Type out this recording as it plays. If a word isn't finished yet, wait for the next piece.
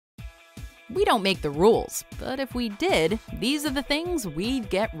We don't make the rules, but if we did, these are the things we'd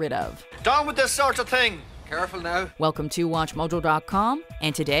get rid of. Down with this sort of thing! Careful now. Welcome to WatchMojo.com,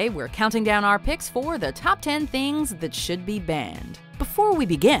 and today we're counting down our picks for the top 10 things that should be banned. Before we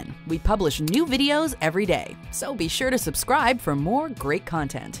begin, we publish new videos every day, so be sure to subscribe for more great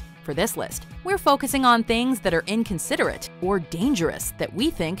content. For this list, we're focusing on things that are inconsiderate or dangerous that we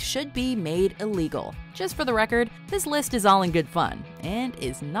think should be made illegal. Just for the record, this list is all in good fun and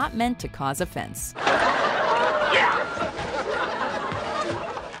is not meant to cause offense.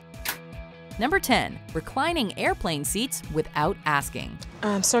 Number 10. Reclining airplane seats without asking.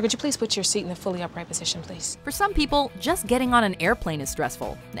 Sir, could you please put your seat in the fully upright position, please? For some people, just getting on an airplane is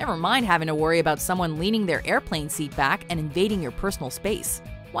stressful. Never mind having to worry about someone leaning their airplane seat back and invading your personal space.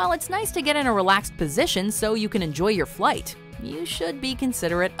 While it's nice to get in a relaxed position so you can enjoy your flight, you should be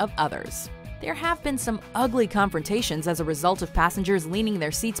considerate of others. There have been some ugly confrontations as a result of passengers leaning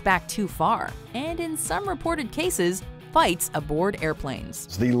their seats back too far, and in some reported cases, fights aboard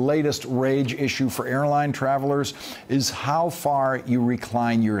airplanes. The latest rage issue for airline travelers is how far you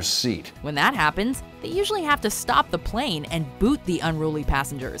recline your seat. When that happens, they usually have to stop the plane and boot the unruly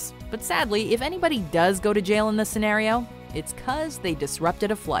passengers. But sadly, if anybody does go to jail in this scenario, it's 'cause they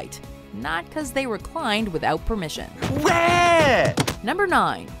disrupted a flight, not 'cause they reclined without permission. Number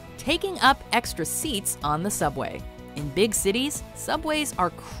 9. Taking up extra seats on the subway. In big cities, subways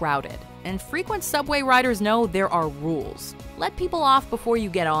are crowded, and frequent subway riders know there are rules. Let people off before you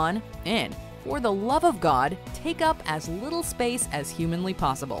get on, and for the love of God, take up as little space as humanly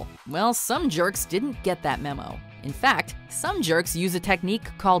possible. Well, some jerks didn't get that memo. In fact, some jerks use a technique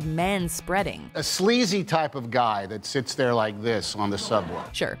called man-spreading. A sleazy type of guy that sits there like this on the subway.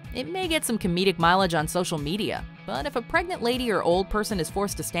 Sure, it may get some comedic mileage on social media, but if a pregnant lady or old person is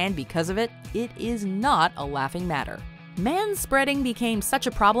forced to stand because of it, it is not a laughing matter. Man-spreading became such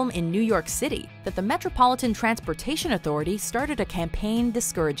a problem in New York City that the Metropolitan Transportation Authority started a campaign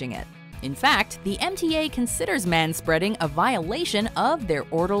discouraging it. In fact, the MTA considers man-spreading a violation of their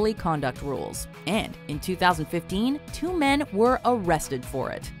orderly conduct rules. And in 2015, 2 men were arrested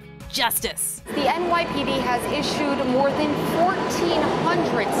for it. Justice! The NYPD has issued more than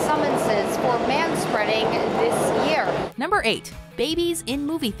 1,400 summonses for man-spreading this year. Number 8. Babies in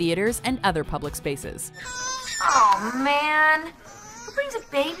movie theaters and other public spaces. Oh man, who brings a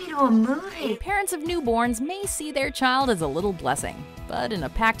baby to a movie? Parents of newborns may see their child as a little blessing, but in a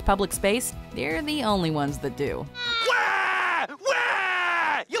packed public space, they're the only ones that do.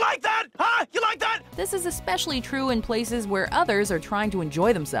 You like that? Huh? You like that? This is especially true in places where others are trying to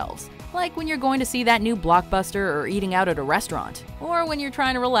enjoy themselves, like when you're going to see that new blockbuster or eating out at a restaurant, or when you're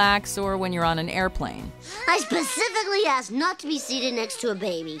trying to relax, or when you're on an airplane. I specifically asked not to be seated next to a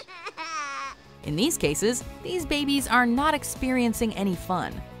baby. In these cases, these babies are not experiencing any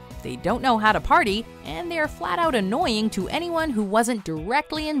fun. They don't know how to party, and they are flat out annoying to anyone who wasn't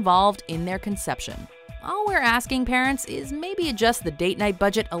directly involved in their conception. All we're asking parents is maybe adjust the date night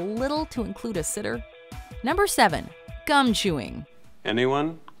budget a little to include a sitter. Number 7. Gum chewing.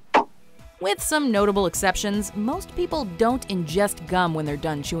 Anyone? With some notable exceptions, most people don't ingest gum when they're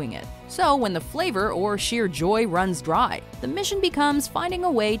done chewing it. So when the flavor or sheer joy runs dry, the mission becomes finding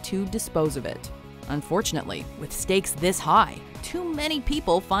a way to dispose of it. Unfortunately, with stakes this high, too many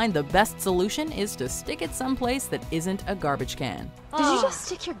people find the best solution is to stick it someplace that isn't a garbage can. Did you just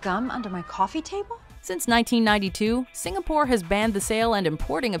stick your gum under my coffee table? Since 1992, Singapore has banned the sale and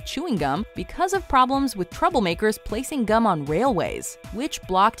importing of chewing gum because of problems with troublemakers placing gum on railways, which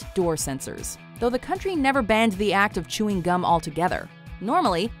blocked door sensors. Though the country never banned the act of chewing gum altogether.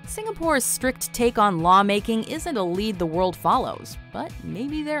 Normally, Singapore's strict take on lawmaking isn't a lead the world follows, but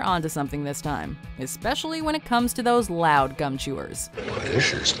maybe they're onto something this time, especially when it comes to those loud gum chewers.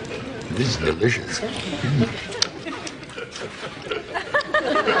 Delicious. This is delicious.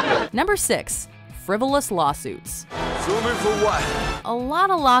 Number 6. Frivolous lawsuits. Zooming for what? A lot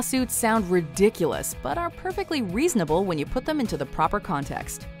of lawsuits sound ridiculous, but are perfectly reasonable when you put them into the proper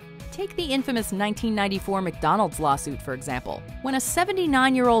context. Take the infamous 1994 McDonald's lawsuit, for example, when a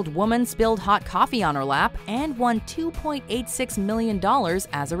 79-year-old woman spilled hot coffee on her lap and won $2.86 million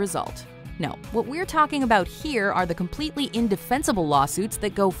as a result. No, what we're talking about here are the completely indefensible lawsuits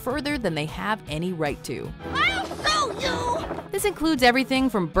that go further than they have any right to. I'll sue you! This includes everything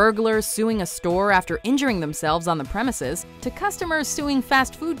from burglars suing a store after injuring themselves on the premises to customers suing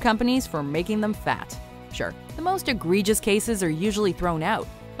fast food companies for making them fat. Sure, the most egregious cases are usually thrown out,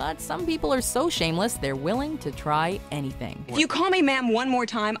 but some people are so shameless they're willing to try anything. If you call me ma'am one more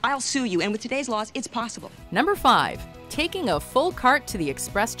time, I'll sue you, and with today's laws, it's possible. Number 5. Taking a full cart to the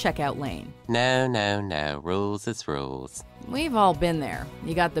express checkout lane. No, rules is rules. We've all been there.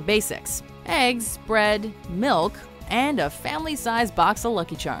 You got the basics. eggs, bread, milk, and a family-sized box of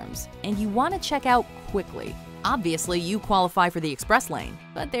Lucky Charms. And you want to check out quickly. Obviously, you qualify for the express lane,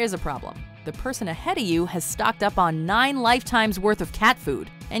 but there's a problem. The person ahead of you has stocked up on 9 lifetimes worth of cat food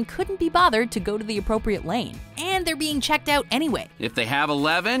and couldn't be bothered to go to the appropriate lane. And they're being checked out anyway. If they have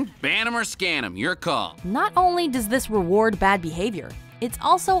 11, ban them or scan them, your call. Not only does this reward bad behavior, it's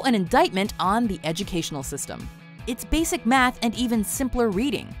also an indictment on the educational system. It's basic math and even simpler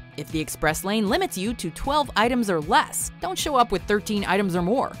reading. If the express lane limits you to 12 items or less, don't show up with 13 items or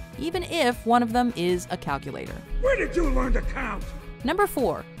more, even if one of them is a calculator. Where did you learn to count? Number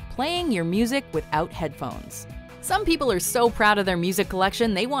 4. Playing your music without headphones. Some people are so proud of their music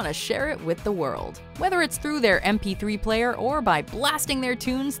collection they want to share it with the world, whether it's through their MP3 player or by blasting their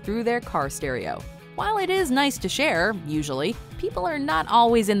tunes through their car stereo. While it is nice to share, usually, people are not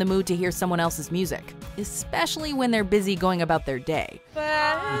always in the mood to hear someone else's music, especially when they're busy going about their day.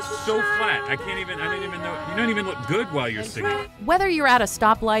 It's so flat. I don't even know. You don't even look good while you're singing. Whether you're at a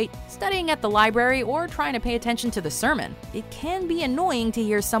stoplight, studying at the library, or trying to pay attention to the sermon, it can be annoying to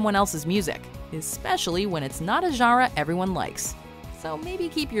hear someone else's music, especially when it's not a genre everyone likes. So maybe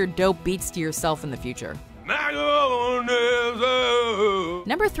keep your dope beats to yourself in the future.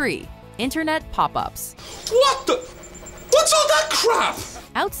 Number 3. Internet pop-ups. What the? What's all that crap?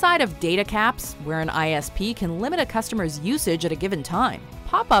 Outside of data caps, where an ISP can limit a customer's usage at a given time,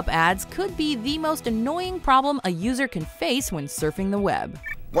 pop-up ads could be the most annoying problem a user can face when surfing the web.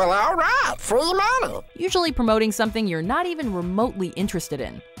 Well, all right, free money. Usually promoting something you're not even remotely interested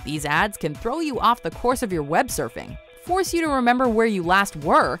in. These ads can throw you off the course of your web surfing, force you to remember where you last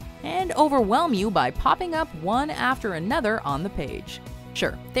were, and overwhelm you by popping up one after another on the page.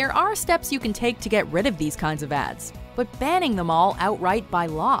 Sure, there are steps you can take to get rid of these kinds of ads, but banning them all outright by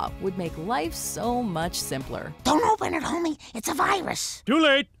law would make life so much simpler. Don't open it, homie. It's a virus. Too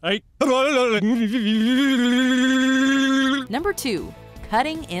late. Number 2.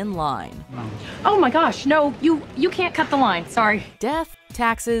 Cutting in line. Oh my gosh, no, you can't cut the line, sorry. Death,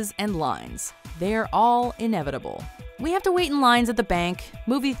 taxes, and lines. They're all inevitable. We have to wait in lines at the bank,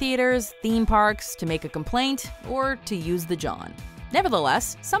 movie theaters, theme parks, to make a complaint, or to use the John.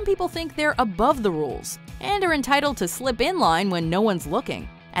 Nevertheless, some people think they're above the rules and are entitled to slip in line when no one's looking,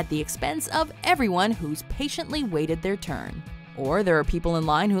 at the expense of everyone who's patiently waited their turn. Or there are people in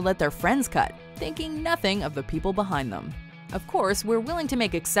line who let their friends cut, thinking nothing of the people behind them. Of course, we're willing to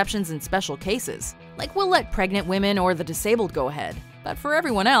make exceptions in special cases, like we'll let pregnant women or the disabled go ahead. But for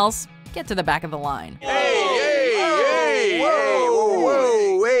everyone else, get to the back of the line.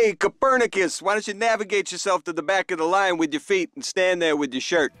 Hey, Copernicus, why don't you navigate yourself to the back of the line with your feet and stand there with your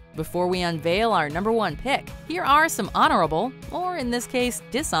shirt? Before we unveil our number 1 pick, here are some honorable, or in this case,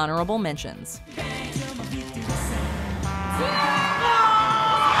 dishonorable mentions.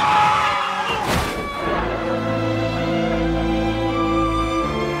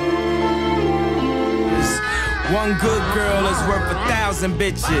 One good girl is worth 1,000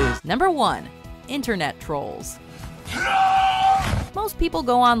 bitches. Number 1. Internet trolls. Most people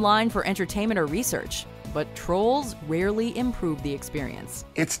go online for entertainment or research, but trolls rarely improve the experience.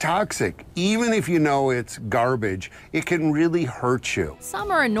 It's toxic. Even if you know it's garbage, it can really hurt you. Some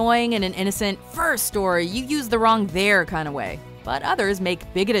are annoying in an innocent, first story, you used the wrong there kind of way. But others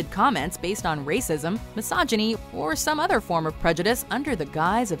make bigoted comments based on racism, misogyny, or some other form of prejudice under the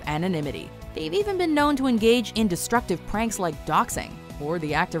guise of anonymity. They've even been known to engage in destructive pranks like doxing, or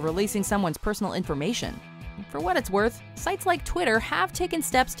the act of releasing someone's personal information. For what it's worth, sites like Twitter have taken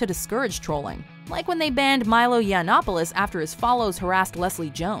steps to discourage trolling, like when they banned Milo Yiannopoulos after his follows harassed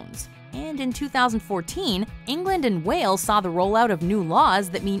Leslie Jones. And in 2014, England and Wales saw the rollout of new laws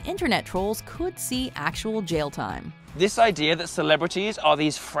that mean internet trolls could see actual jail time. This idea that celebrities are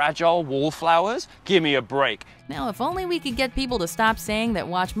these fragile wallflowers? Give me a break. Now, if only we could get people to stop saying that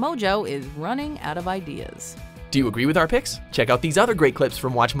WatchMojo is running out of ideas. Do you agree with our picks? Check out these other great clips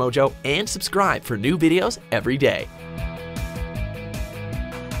from WatchMojo and subscribe for new videos every day.